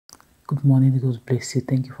Good morning, God bless you.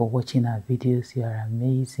 Thank you for watching our videos. You are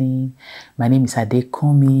amazing. My name is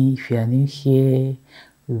ADEKUNMI. If you are new here,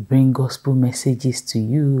 we bring gospel messages to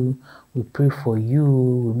you. We pray for you.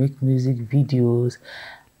 We make music videos.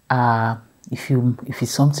 If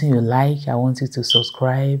it's something you like, I want you to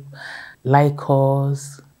subscribe, like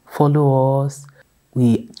us, follow us.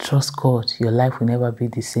 We trust God. Your life will never be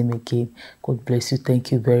the same again. God bless you.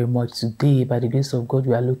 Thank you very much. Today, by the grace of God,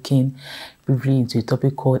 we are looking briefly into a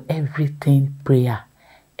topic called Everything Prayer.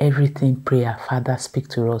 Everything Prayer. Father, speak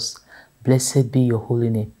to us. Blessed be your holy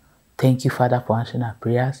name. Thank you, Father, for answering our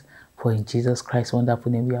prayers. For in Jesus Christ's wonderful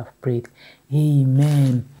name we have prayed.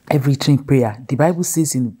 Amen. Everything prayer. The Bible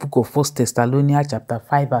says in the book of 1 Thessalonians chapter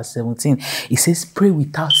 5 verse 17, it says, pray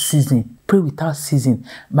without ceasing. Pray without ceasing.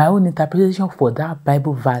 My own interpretation for that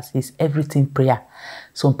Bible verse is everything prayer.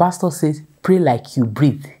 Some pastor says, pray like you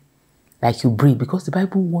breathe. Like you breathe, because the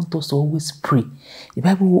Bible wants us to always pray. The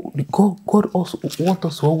Bible, God also wants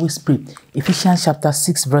us to always pray. Ephesians chapter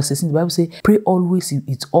 6 verse 16, the Bible says, pray always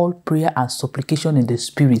with all prayer and supplication in the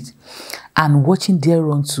Spirit, and watching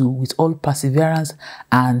thereunto with all perseverance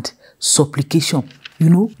and supplication.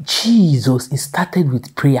 You know, Jesus started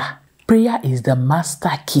with prayer. Prayer is the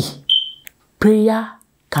master key. Prayer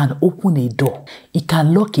can open a door. It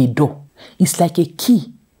can lock a door. It's like a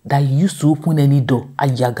key that used to open any door.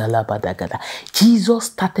 Jesus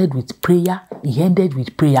started with prayer. He ended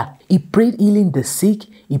with prayer. He prayed healing the sick.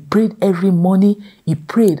 He prayed every morning. He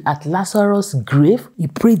prayed at Lazarus' grave. He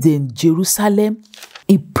prayed in Jerusalem.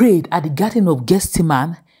 He prayed at the Garden of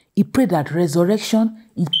Gethsemane. He prayed at resurrection.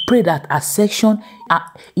 He prayed at ascension.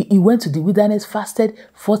 He went to the wilderness, fasted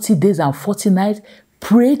 40 days and 40 nights.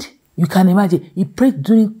 Prayed. You can imagine. He prayed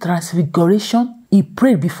during transfiguration. He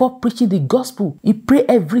prayed before preaching the gospel. He prayed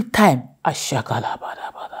every time.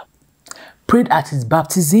 Prayed at his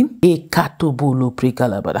baptism. He taught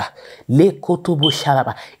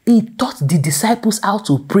the disciples how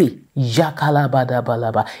to pray. He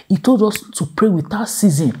told us to pray without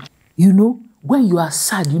ceasing. You know, when you are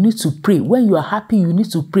sad, you need to pray. When you are happy, you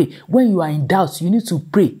need to pray. When you are in doubt, you need to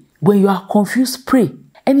pray. When you are confused, pray.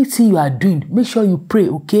 Anything you are doing, make sure you pray,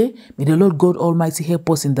 okay? May the Lord God Almighty help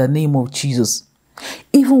us in the name of Jesus.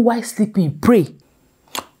 Even while sleeping, pray.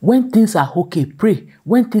 When things are okay, pray.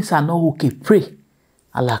 When things are not okay, pray.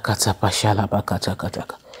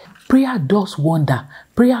 Prayer does wonder.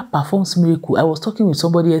 Prayer performs miracle. I was talking with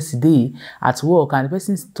somebody yesterday at work, and the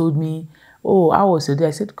person told me, oh, how was your day?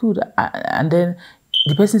 I said, good. And then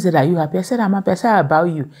the person said, are you happy? I said, I'm happy. I said, about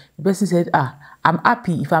you. The person said, I'm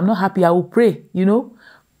happy. If I'm not happy, I will pray. You know?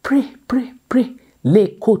 Pray, pray, pray. Le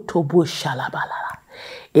kotobo shalabalala.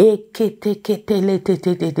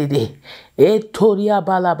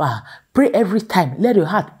 Pray every time. Let your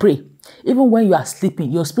heart pray. Even when you are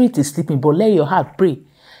sleeping, your spirit is sleeping, but let your heart pray.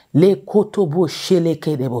 Le kotobo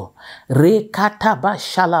shelekedebo. Re kataba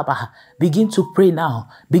shalaba. Begin to pray now.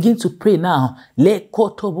 Begin to pray now. Le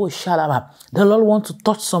kotobo shalaba. The Lord wants to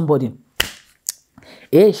touch somebody.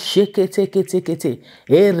 The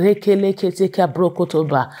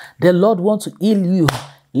Lord wants to heal you.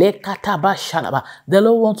 The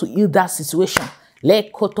Lord wants to heal that situation.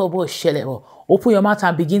 Open your mouth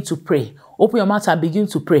and begin to pray. Open your mouth and begin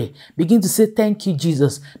to pray. Begin to say thank you,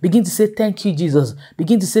 Jesus. Begin to say thank you, Jesus.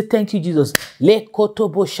 Begin to say thank you, Jesus.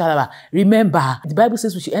 Remember, the Bible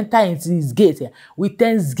says we should enter into his gate with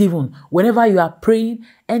thanksgiving. Whenever you are praying,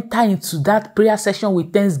 enter into that prayer session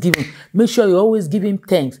with thanksgiving. Make sure you always give him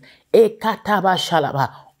thanks.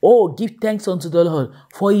 Oh, give thanks unto the Lord,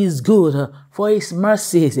 for he is good, for his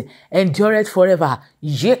mercies endureth forever.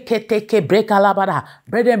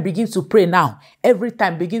 Brethren, begin to pray now. Every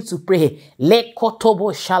time, begin to pray.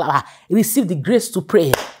 Receive the grace to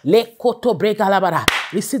pray.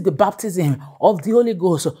 Receive the baptism of the Holy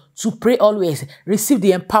Ghost to pray always. Receive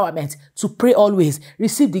the empowerment to pray always.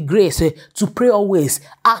 Receive the grace to pray always.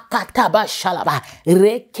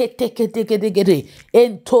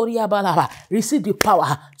 Receive the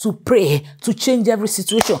power to pray, to change every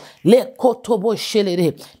situation.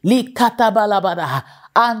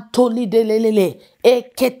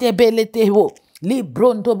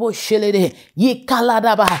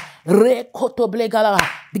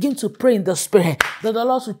 Begin to pray in the spirit that the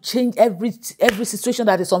Lord should change every situation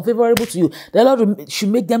that is unfavorable to you. The Lord should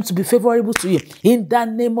make them to be favorable to you. In the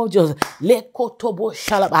name of Jesus. Lekotobo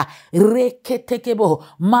shalaba. Reketekebo.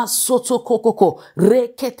 Masoto kokoko.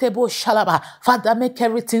 Reketebo shalaba. Father, make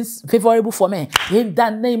everything favorable for me. In the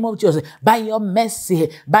name of Jesus. By your mercy,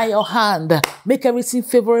 by your hand, make everything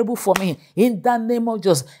favorable for me. In the name of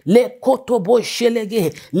Jesus. Lekotobo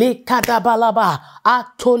shelege. Lekadabalaba.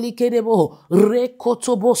 Atolikedebo.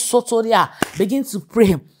 Rekotobo sotoria. Begin to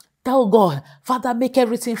pray. Tell God, Father, make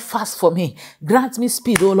everything fast for me. Grant me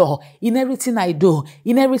speed, oh Lord, in everything I do,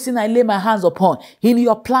 in everything I lay my hands upon, in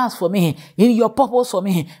your plans for me, in your purpose for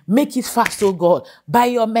me. Make it fast, oh God. By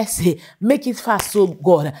your mercy, make it fast, oh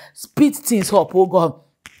God. Speed things up, oh God.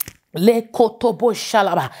 Le kotobo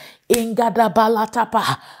shalaba ingada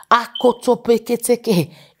balatapa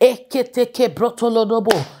akotopeketeke eketeke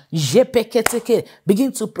brotolodobo jepeketeke.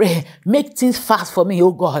 Begin to pray. Make things fast for me,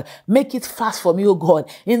 oh God. Make it fast for me, oh God.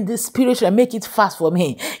 In the spiritual, make it fast for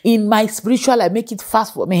me. In my spiritual life, make it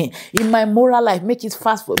fast for me. In my moral life, make it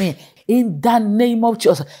fast for me. In the name of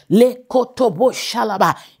Jesus, le kotobo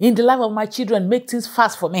shalaba. In the life of my children, make things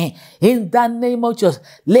fast for me. In the name of Jesus,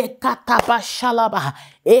 le kataba shalaba.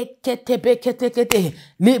 Eketebekete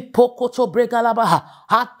le pokoto bregalaba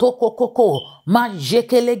hatoko koko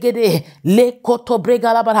majekelegede le koto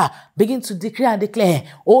bregalaba. Begin to decree and declare,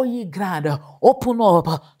 oh ye grand, open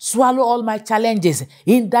up, swallow all my challenges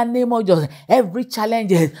in the name of Jesus. Every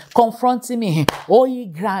challenge confronting me, oh ye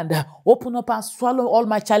grand, open up and swallow all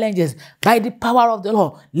my challenges by the power of the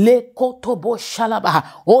Lord. Le koto bo shalaba.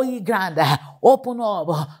 Oh ye grand, open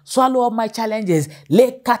up, swallow all my challenges.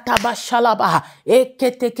 Le kataba shalaba.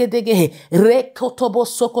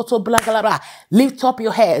 Lift up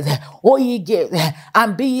your head, O ye gates,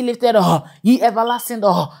 and be ye lifted up, ye everlasting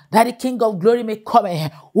door, that the King of glory may come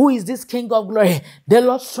in. Who is this King of glory? The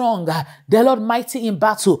Lord strong, the Lord mighty in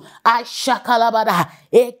battle. I shakalabada,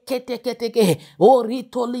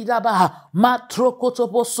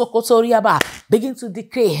 begin to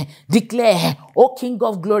declare, O King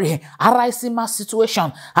of glory, arise in my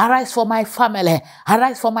situation, arise for my family,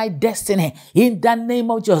 arise for my destiny. In the name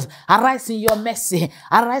of Jesus, arise in your mercy,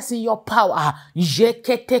 arise in your power.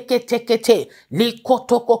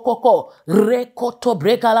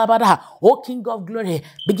 O King of glory,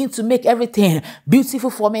 begin to make everything beautiful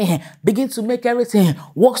for me. Begin to make everything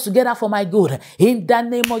work together for my good. In the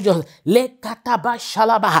name of Jesus, le kataba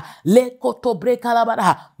shalaba, le koto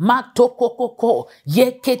brekalabada, matoko koko,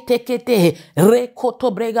 ye kete kete, re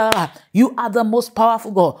koto bregalaba. You are the most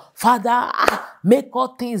powerful God. Father, make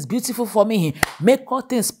all things beautiful for me. Make all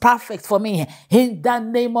things perfect for me. In the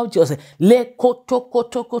name of Jesus. Le koto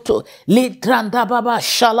koto koto. Le tranda baba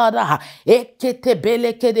shalada. Ekete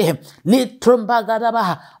belekede. Le trumba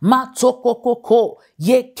gadaba. Matoko koko.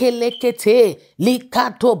 Ye kelekete. Li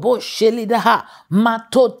kato bo shelidaha.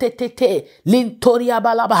 Mato tetete. Lintoria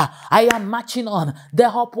balaba. I am marching on the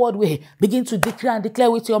upward way. Begin to declare and declare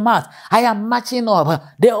with your mouth. I am marching up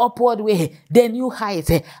the upward way. The new height.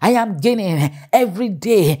 I am gaining every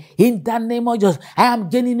day in the name of Jesus. I am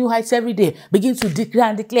gaining new heights every day. Begin to declare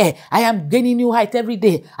and declare, I am gaining new heights every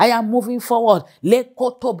day. I am moving forward. Le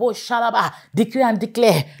kotobo shalaba. Declare and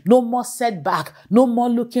declare, no more setback, no more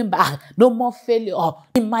looking back, no more failure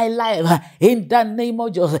in my life. In the name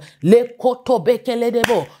of Jesus. Le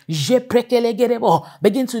kotobekeledebo, je prekelegedebo.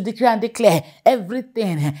 Begin to declare and declare,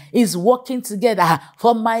 everything is working together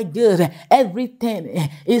for my good. Everything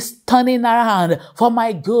is turning around for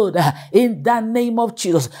my good. In the name of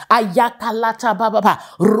Jesus. Ayakalata bababa.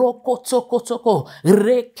 Roko toko toko.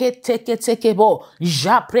 Reke teke tekebo.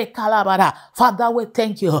 Japre kalabara. Father, we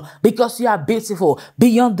thank you because you are beautiful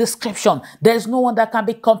beyond description. There is no one that can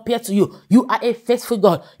be compared to you. You are a faithful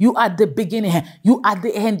God. You are the beginning. You are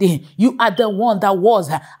the ending. You are the one that was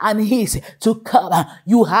and is to come.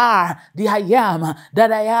 You are the I am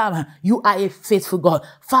that I am. You are a faithful God.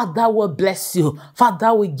 Father, will bless you.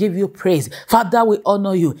 Father, we give you praise. Father, we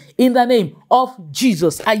honor you. In the name of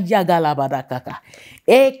Jesus. Ayagalabadakaka.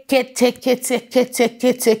 Ekete kete kete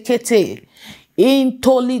kete kete.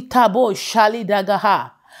 Intolitabo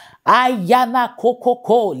shalidagaha. Ayana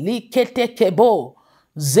kokoko likete kebo.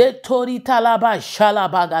 Zetoritalaba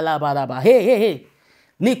shalabagalabalaba. Hey, hey, hey.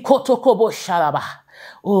 Likotokobo shalaba.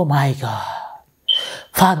 Oh my God.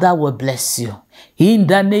 Father, will bless you. In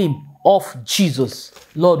the name of Jesus.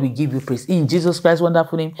 Lord, we give you praise. In Jesus Christ's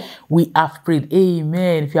wonderful name, we have prayed.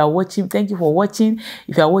 Amen. If you are watching, thank you for watching.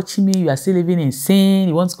 If you are watching me, you are still living in sin,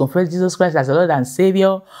 you want to confess Jesus Christ as the Lord and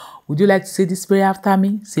Savior, would you like to say this prayer after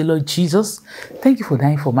me? Say, Lord Jesus, thank you for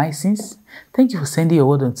dying for my sins. Thank you for sending your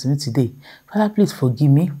word unto me today. Father, please forgive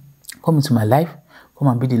me. Come into my life. Come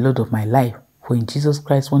and be the Lord of my life. For in Jesus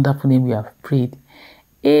Christ's wonderful name, we have prayed.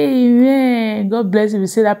 Amen. God bless you. If you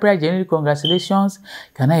say that prayer, genuinely congratulations.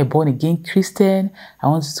 You are now a born again Christian. I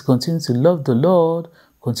want you to continue to love the Lord,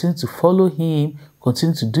 continue to follow him,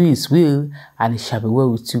 continue to do his will, and it shall be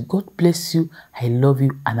well with you. God bless you. I love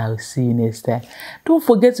you, and I will see you next time. Don't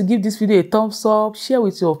forget to give this video a thumbs up, share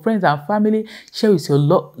with your friends and family, share with your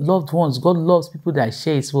loved ones. God loves people that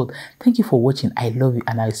share his word. Thank you for watching. I love you,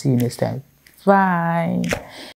 and I will see you next time. Bye.